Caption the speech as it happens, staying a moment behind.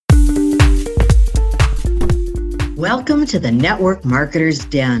Welcome to the Network Marketer's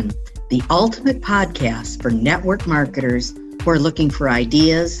Den, the ultimate podcast for network marketers who are looking for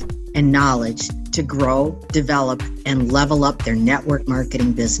ideas and knowledge to grow, develop, and level up their network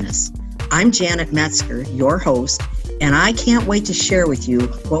marketing business. I'm Janet Metzger, your host, and I can't wait to share with you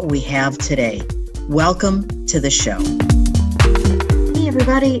what we have today. Welcome to the show. Hey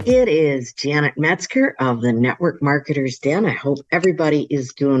everybody, it is Janet Metzger of the Network Marketer's Den. I hope everybody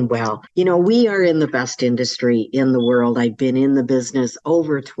is doing well. You know, we are in the best industry in the world. I've been in the business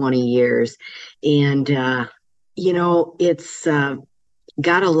over 20 years, and it's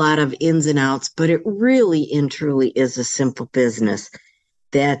got a lot of ins and outs, but it really and truly is a simple business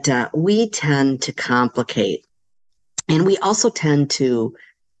that we tend to complicate. And we also tend to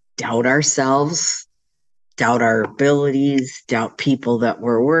doubt ourselves, doubt our abilities, doubt people that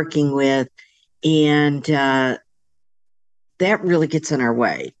we're working with. And that really gets in our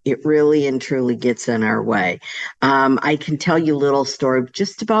way. It really and truly gets in our way. I can tell you a little story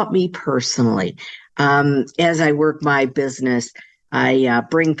just about me personally. As I work my business, I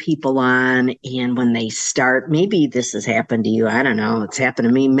bring people on, and when they start, maybe this has happened to you, I don't know, it's happened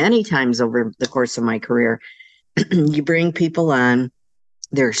to me many times over the course of my career. You bring people on,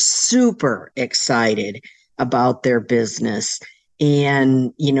 they're super excited about their business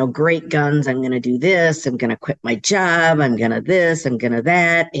and, great guns, I'm going to do this, I'm going to quit my job, I'm going to this, I'm going to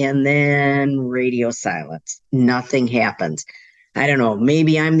that, and then radio silence. Nothing happens. I don't know,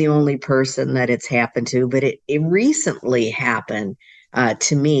 maybe I'm the only person that it's happened to, but it recently happened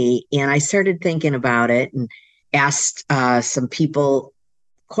to me, and I started thinking about it and asked some people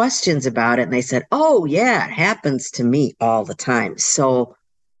questions about it, and they said, oh yeah, it happens to me all the time. So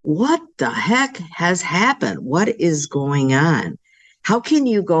what the heck has happened? What is going on? How can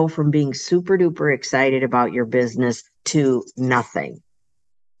you go from being super duper excited about your business to nothing?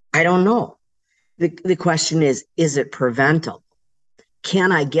 I don't know. The question is it preventable?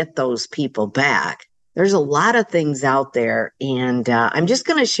 Can I get those people back? There's a lot of things out there, and I'm just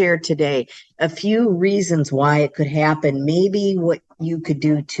going to share today a few reasons why it could happen, maybe what you could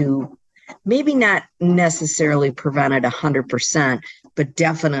do to maybe not necessarily prevent it 100%, but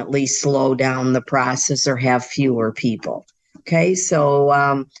definitely slow down the process or have fewer people. Okay,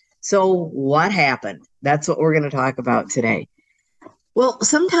 so what happened? That's what we're going to talk about today. Well,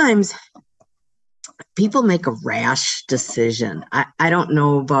 sometimes people make a rash decision. I don't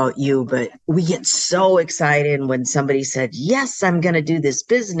know about you, but we get so excited when somebody said, yes, I'm going to do this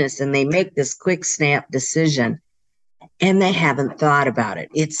business, and they make this quick snap decision. And they haven't thought about it.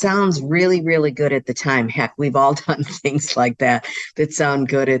 It sounds really, really good at the time. Heck, we've all done things like that sound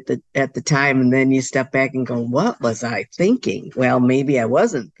good at the time. And then you step back and go, what was I thinking? Well, maybe I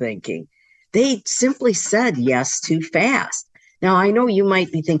wasn't thinking. They simply said yes too fast. Now, I know you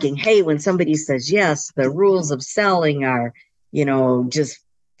might be thinking, hey, when somebody says yes, the rules of selling are, just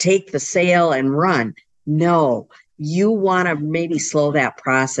take the sale and run. No, you want to maybe slow that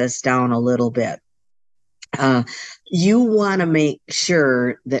process down a little bit. You want to make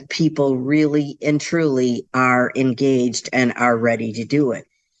sure that people really and truly are engaged and are ready to do it.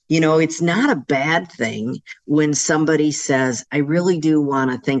 It's not a bad thing when somebody says, I really do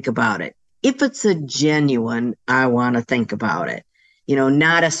want to think about it. If it's a genuine, I want to think about it,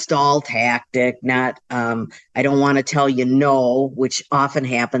 not a stall tactic, not, I don't want to tell you no, which often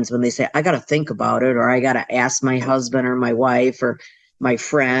happens when they say, I got to think about it, or I got to ask my husband or my wife or my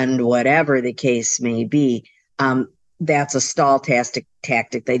friend, whatever the case may be. That's a stall tactic.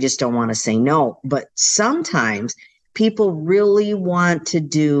 They just don't want to say no. But sometimes people really want to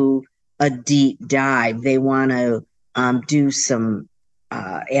do a deep dive. They want to ask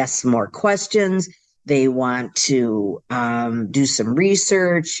some more questions. They want to do some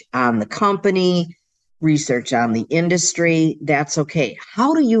research on the company, research on the industry. That's okay.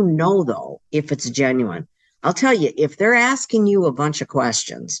 How do you know, though, if it's genuine? I'll tell you, if they're asking you a bunch of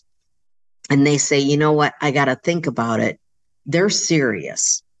questions and they say, you know what, I got to think about it, they're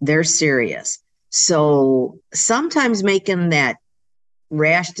serious. They're serious. So sometimes making that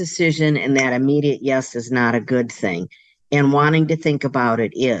rash decision and that immediate yes is not a good thing. And wanting to think about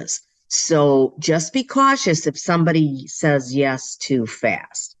it is. So just be cautious if somebody says yes too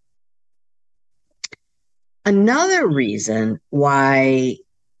fast. Another reason why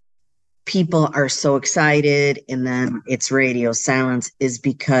people are so excited and then it's radio silence is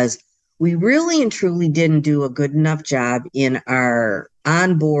because we really and truly didn't do a good enough job in our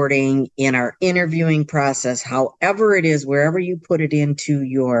onboarding, in our interviewing process, however it is, wherever you put it into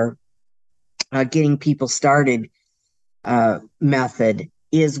your getting people started method,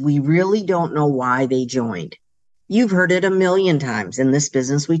 is we really don't know why they joined. You've heard it a million times. In this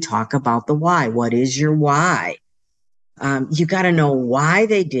business, we talk about the why. What is your why? You got to know why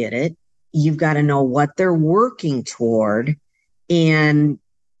they did it. You've got to know what they're working toward. And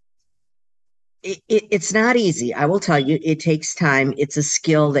it's not easy. I will tell you, it takes time. It's a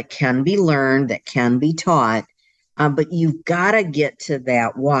skill that can be learned, that can be taught, but you've got to get to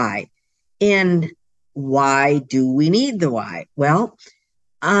that why. And why do we need the why? Well,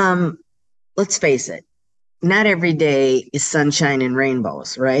 let's face it, not every day is sunshine and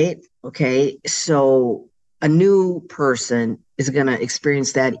rainbows, right? Okay. So a new person is going to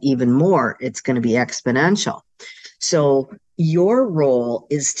experience that even more. It's going to be exponential. So your role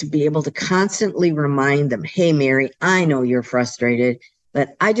is to be able to constantly remind them, hey, Mary, I know you're frustrated,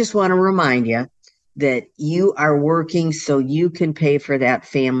 but I just want to remind you that you are working so you can pay for that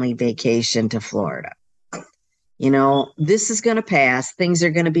family vacation to Florida. This is going to pass. Things are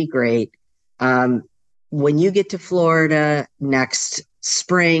going to be great. When you get to Florida next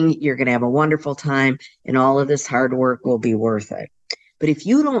spring, you're going to have a wonderful time, and all of this hard work will be worth it. But if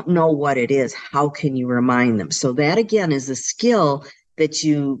you don't know what it is, how can you remind them? So that, again, is a skill that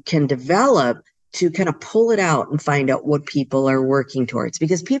you can develop to kind of pull it out and find out what people are working towards,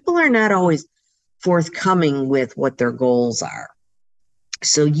 because people are not always forthcoming with what their goals are.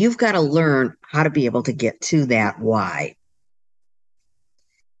 So you've got to learn how to be able to get to that why.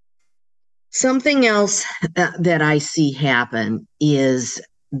 Something else that I see happen is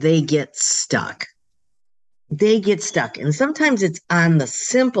they get stuck. And sometimes it's on the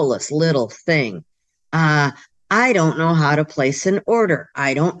simplest little thing. I don't know how to place an order.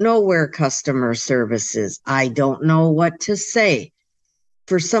 I don't know where customer service is. I don't know what to say.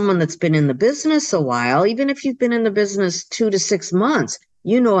 For someone that's been in the business a while, even if you've been in the business 2 to 6 months,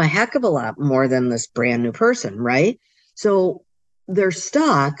 you know a heck of a lot more than this brand new person, right? So they're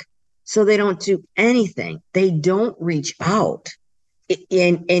stuck, so they don't do anything. They don't reach out.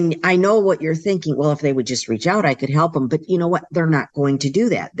 And I know what you're thinking. Well, if they would just reach out, I could help them. But you know what? They're not going to do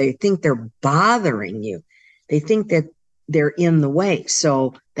that. They think they're bothering you. They think that they're in the way.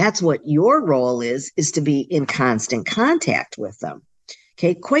 So that's what your role is to be in constant contact with them.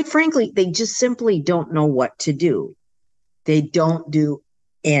 Okay. Quite frankly, they just simply don't know what to do. They don't do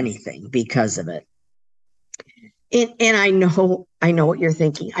anything because of it. And I know what you're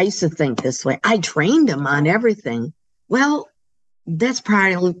thinking. I used to think this way. I trained them on everything. Well, that's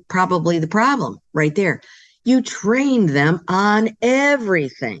probably the problem right there. You trained them on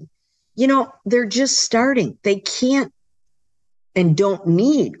everything. They're just starting. They can't and don't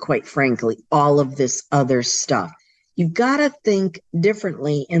need, quite frankly, all of this other stuff. You've got to think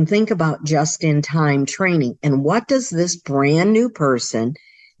differently and think about just-in-time training. And what does this brand new person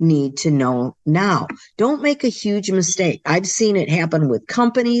need to know now? Don't make a huge mistake. I've seen it happen with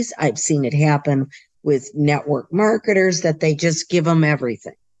companies. I've seen it happen with network marketers, that they just give them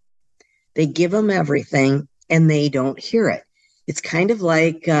everything. They give them everything and they don't hear it. It's kind of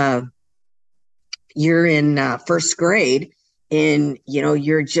like you're in first grade and,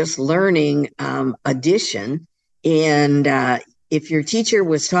 you're just learning addition. And if your teacher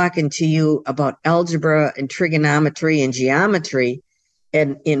was talking to you about algebra and trigonometry and geometry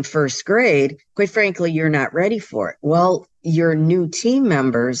and in first grade, quite frankly, you're not ready for it. Well, your new team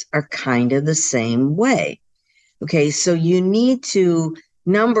members are kind of the same way. Okay, so you need to,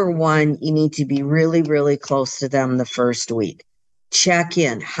 number one, you need to be really, really close to them the first week. Check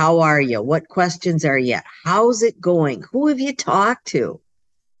in. How are you? What questions are you? How's it going? Who have you talked to?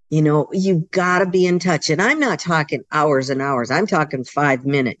 You've got to be in touch. And I'm not talking hours and hours. I'm talking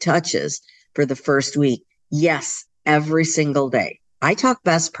 5-minute touches for the first week. Yes, every single day. I talk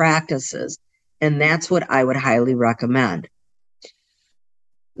best practices, and that's what I would highly recommend.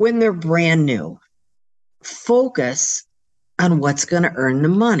 When they're brand new, focus on what's going to earn the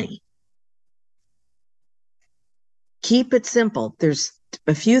money. Keep it simple. There's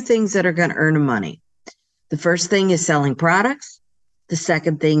a few things that are going to earn the money. The first thing is selling products. The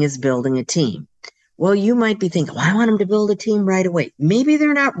second thing is building a team. Well, you might be thinking, well, I want them to build a team right away. Maybe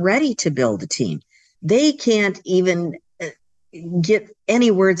they're not ready to build a team. They can't even get any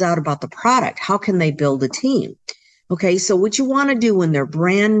words out about the product. How can they build a team? Okay, so what you want to do when they're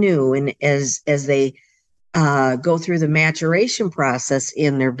brand new and as they go through the maturation process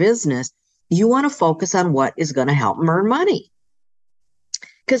in their business, you want to focus on what is going to help them earn money.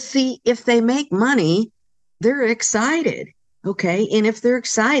 Because see, if they make money, they're excited. Okay, and if they're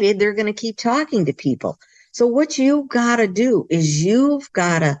excited, they're going to keep talking to people. So what you've got to do is you've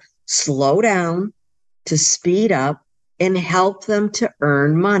got to slow down, to speed up, and help them to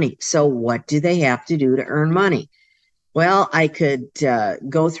earn money. So what do they have to do to earn money? Well, I could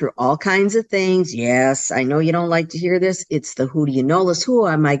go through all kinds of things. Yes, I know you don't like to hear this. It's the who do you know list. Who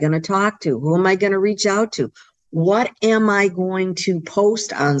am I going to talk to? Who am I going to reach out to? What am I going to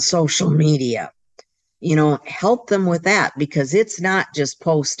post on social media? Help them with that, because it's not just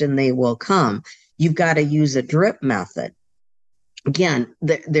post and they will come. You've got to use a drip method. Again,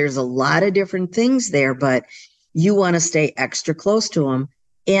 there's a lot of different things there, but you want to stay extra close to them.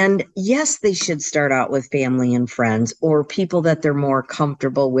 And yes, they should start out with family and friends or people that they're more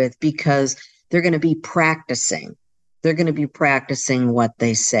comfortable with, because they're going to be practicing. They're going to be practicing what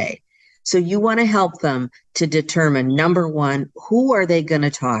they say. So you want to help them to determine, number one, who are they going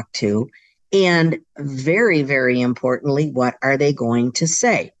to talk to? And very, very importantly, what are they going to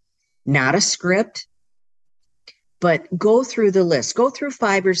say? Not a script, but go through the list. Go through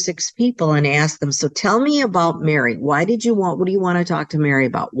 5 or 6 people and ask them, so tell me about Mary. What do you want to talk to Mary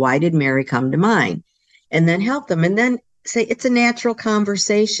about? Why did Mary come to mind? And then help them. And then say, it's a natural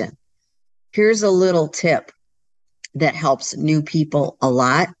conversation. Here's a little tip that helps new people a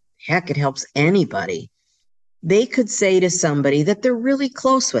lot. Heck, it helps anybody. They could say to somebody that they're really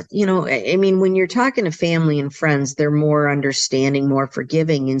close with, when you're talking to family and friends, they're more understanding, more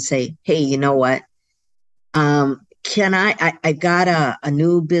forgiving, and say, hey, you know what? Can I got a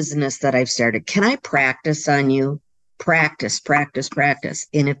new business that I've started. Can I practice on you? Practice.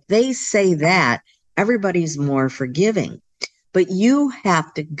 And if they say that, everybody's more forgiving. But you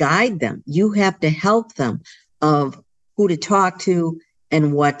have to guide them. You have to help them of who to talk to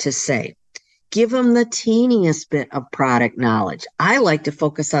and what to say. Give them the teeniest bit of product knowledge. I like to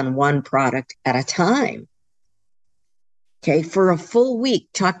focus on one product at a time. Okay, for a full week,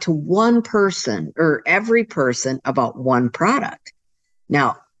 talk to one person or every person about one product.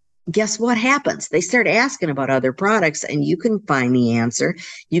 Now, guess what happens? They start asking about other products, and you can find the answer.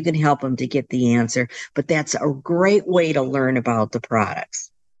 You can help them to get the answer, but that's a great way to learn about the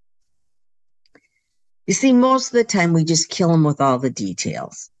products. You see, most of the time we just kill them with all the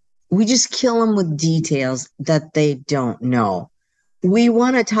details. We just kill them with details that they don't know. We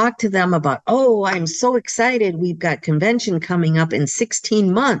want to talk to them about, oh, I'm so excited. We've got convention coming up in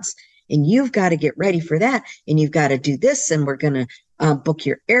 16 months, and you've got to get ready for that. And you've got to do this, and we're going to book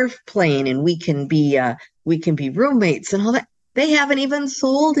your airplane, and we can be roommates and all that. They haven't even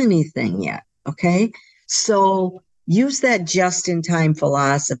sold anything yet. Okay. So use that just-in-time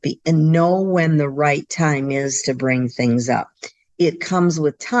philosophy and know when the right time is to bring things up. It comes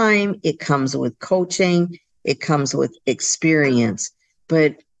with time. It comes with coaching. It comes with experience.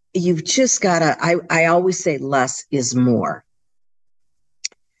 But you've just got to, I always say less is more.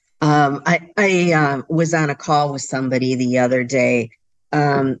 I was on a call with somebody the other day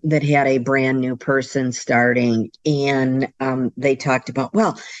that had a brand new person starting, and they talked about,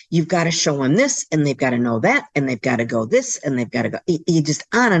 well, you've got to show them this, and they've got to know that, and they've got to go this, and they've got to go. You just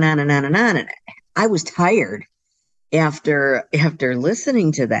on and on and on and on. And I was tired after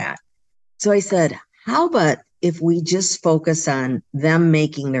listening to that. So I said, how about if we just focus on them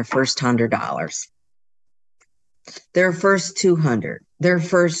making their first $100, their first 200, their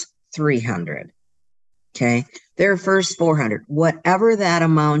first 300, okay, their first 400, whatever that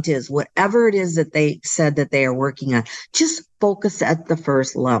amount is, whatever it is that they said that they are working on, just focus at the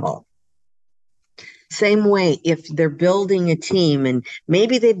first level. Same way, if they're building a team and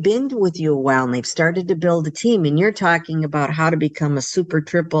maybe they've been with you a while and they've started to build a team and you're talking about how to become a super,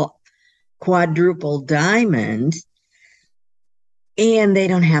 triple, quadruple diamond, and they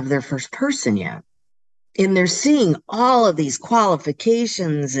don't have their first person yet. And they're seeing all of these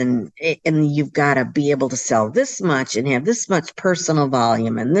qualifications, and you've got to be able to sell this much and have this much personal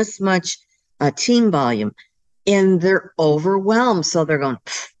volume and this much team volume. And they're overwhelmed. So they're going,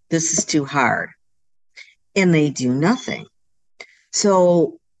 this is too hard. And they do nothing.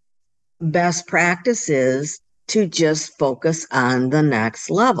 So best practice is to just focus on the next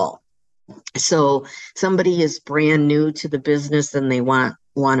level. So somebody is brand new to the business and they want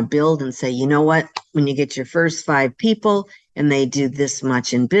to build and say, you know what, when you get your first 5 people and they do this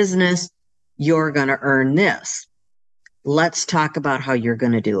much in business, you're going to earn this. Let's talk about how you're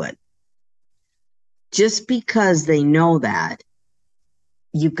going to do it. Just because they know that,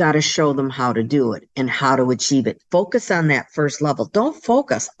 you've got to show them how to do it and how to achieve it. Focus on that first level. Don't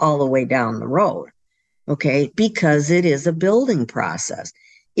focus all the way down the road, okay? Because it is a building process.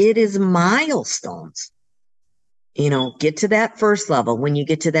 It is milestones. Get to that first level. When you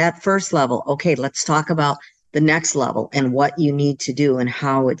get to that first level, okay, let's talk about the next level and what you need to do and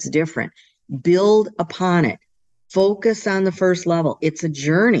how it's different. Build upon it. Focus on the first level. It's a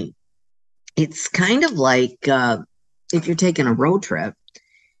journey. It's kind of like if you're taking a road trip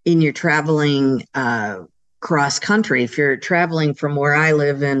and you're traveling cross country. If you're traveling from where I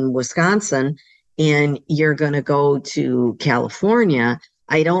live in Wisconsin and you're going to go to California,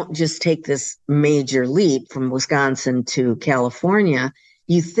 I don't just take this major leap from Wisconsin to California.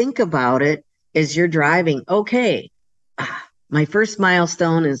 You think about it as you're driving. Okay, my first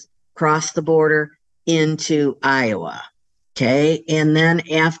milestone is cross the border into Iowa. Okay. And then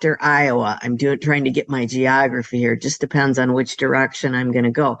after Iowa, I'm trying to get my geography here. It just depends on which direction I'm going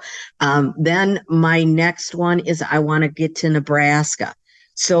to go. Then my next one is I want to get to Nebraska.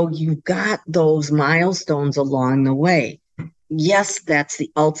 So you've got those milestones along the way. Yes, that's the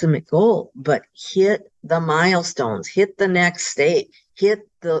ultimate goal, but hit the milestones, hit the next state, hit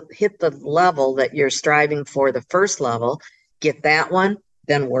the level that you're striving for, the first level, get that one,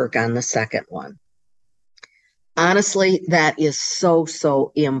 then work on the second one. Honestly, that is so,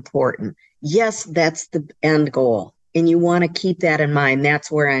 so important. Yes, that's the end goal. And you want to keep that in mind.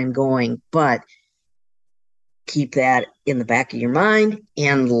 That's where I'm going. But keep that in the back of your mind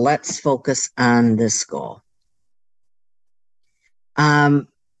and let's focus on this goal.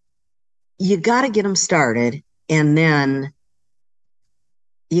 You got to get them started and then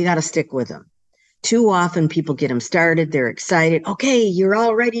you got to stick with them. Too often people get them started, they're excited. Okay, you're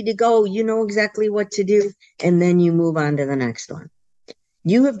all ready to go. You know exactly what to do. And then you move on to the next one.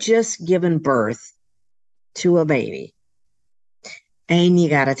 You have just given birth to a baby and you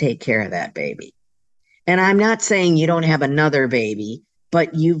got to take care of that baby. And I'm not saying you don't have another baby,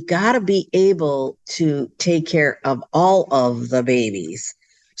 but you've got to be able to take care of all of the babies.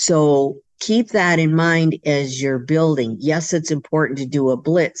 So keep that in mind as you're building. Yes, it's important to do a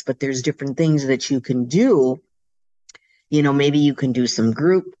blitz, but there's different things that you can do. You know, maybe you can do some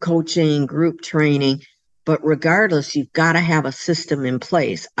group coaching, group training, but regardless, you've got to have a system in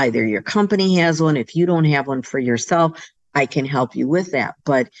place. Either your company has one. If you don't have one for yourself, I can help you with that.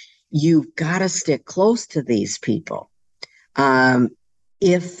 But you've got to stick close to these people.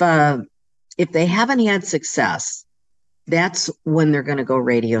 If they haven't had success, that's when they're going to go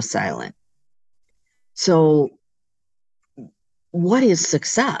radio silent. So what is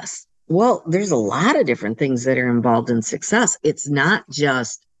success? Well, there's a lot of different things that are involved in success. It's not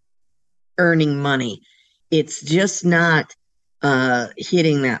just earning money. It's just not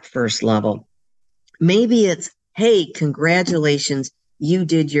hitting that first level. Maybe it's, hey, congratulations, you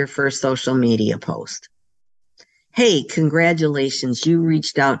did your first social media post. Hey, congratulations, you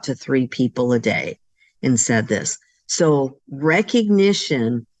reached out to 3 people a day and said this. So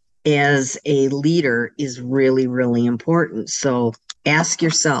recognition as a leader is really, really important. So ask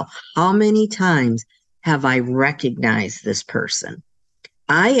yourself, how many times have I recognized this person?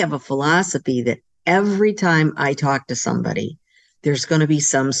 I have a philosophy that every time I talk to somebody, there's going to be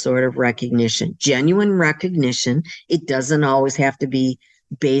some sort of recognition, genuine recognition. It doesn't always have to be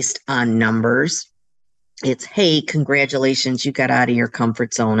based on numbers. It's, hey, congratulations, you got out of your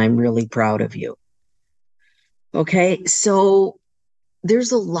comfort zone. I'm really proud of you. Okay, so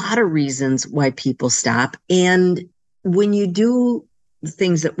there's a lot of reasons why people stop. And when you do the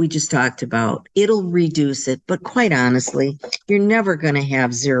things that we just talked about, it'll reduce it. But quite honestly, you're never going to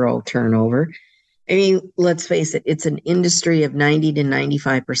have zero turnover. I mean, let's face it, it's an industry of 90 to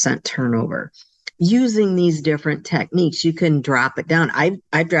 95% turnover. Using these different techniques, you can drop it down.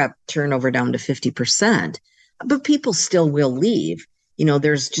 I've dropped turnover down to 50%, but people still will leave. You know,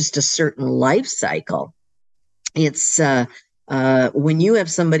 there's just a certain life cycle. It's when you have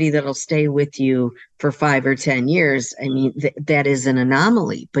somebody that'll stay with you for 5 or 10 years, I mean, that is an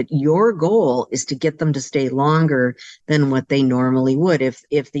anomaly. But your goal is to get them to stay longer than what they normally would.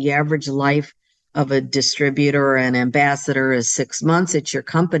 If the average life of a distributor or an ambassador is 6 months at your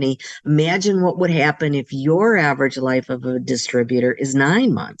company, imagine what would happen if your average life of a distributor is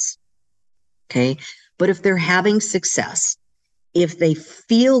 9 months. Okay. But if they're having success, if they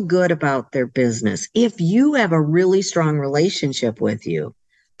feel good about their business, if you have a really strong relationship with you,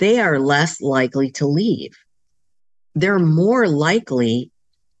 they are less likely to leave. They're more likely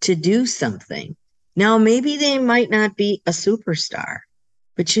to do something. Now, maybe they might not be a superstar,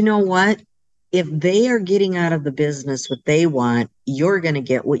 but you know what? If they are getting out of the business what they want, you're going to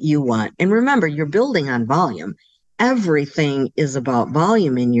get what you want. And remember, you're building on volume. Everything is about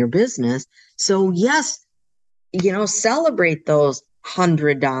volume in your business. So yes, you know, celebrate those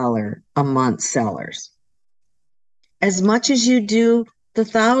 $100 a month sellers as much as you do the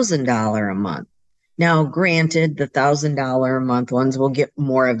 $1,000 a month. Now, granted, the $1,000 a month ones will get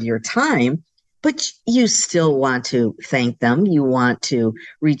more of your time, but you still want to thank them. You want to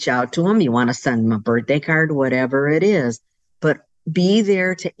reach out to them. You want to send them a birthday card, whatever it is. But be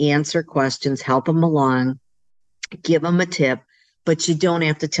there to answer questions, help them along, give them a tip. But you don't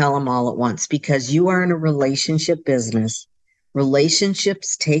have to tell them all at once because you are in a relationship business.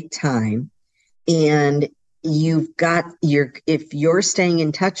 Relationships take time. And if you're staying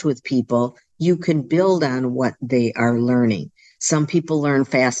in touch with people, you can build on what they are learning. Some people learn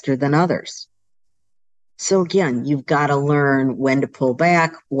faster than others. So again, you've got to learn when to pull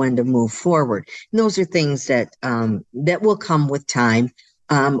back, when to move forward. And those are things that will come with time,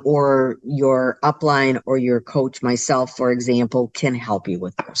 or your upline or your coach, myself, for example, can help you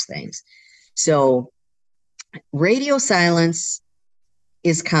with those things. So radio silence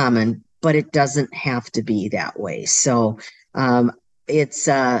is common, but it doesn't have to be that way. So it's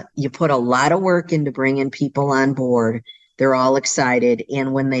you put a lot of work into bringing people on board. They're all excited.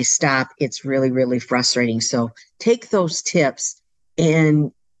 And when they stop, it's really, really frustrating. So take those tips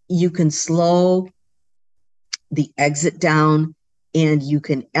and you can slow the exit down and you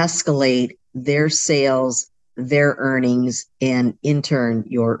can escalate their sales, their earnings, and in turn,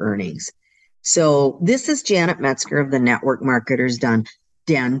 your earnings. So this is Janet Metzger of the Network Marketers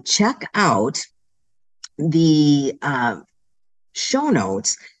Den. Check out the show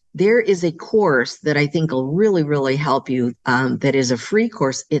notes. There is a course that I think will really, really help you. That is a free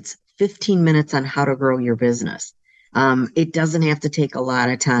course. It's 15 minutes on how to grow your business. It doesn't have to take a lot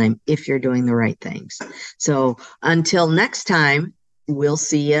of time if you're doing the right things. So until next time, we'll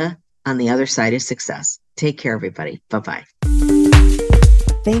see you on the other side of success. Take care, everybody. Bye-bye.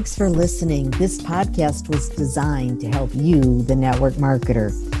 Thanks for listening. This podcast was designed to help you, the network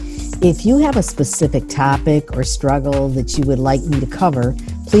marketer. If you have a specific topic or struggle that you would like me to cover,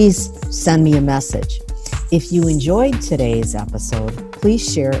 please send me a message. If you enjoyed today's episode,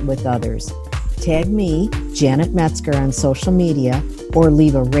 please share it with others. Tag me, Janet Metzger, on social media or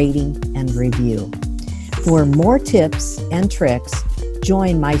leave a rating and review. For more tips and tricks,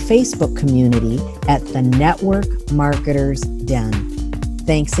 join my Facebook community at the Network Marketers Den.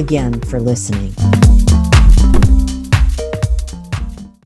 Thanks again for listening.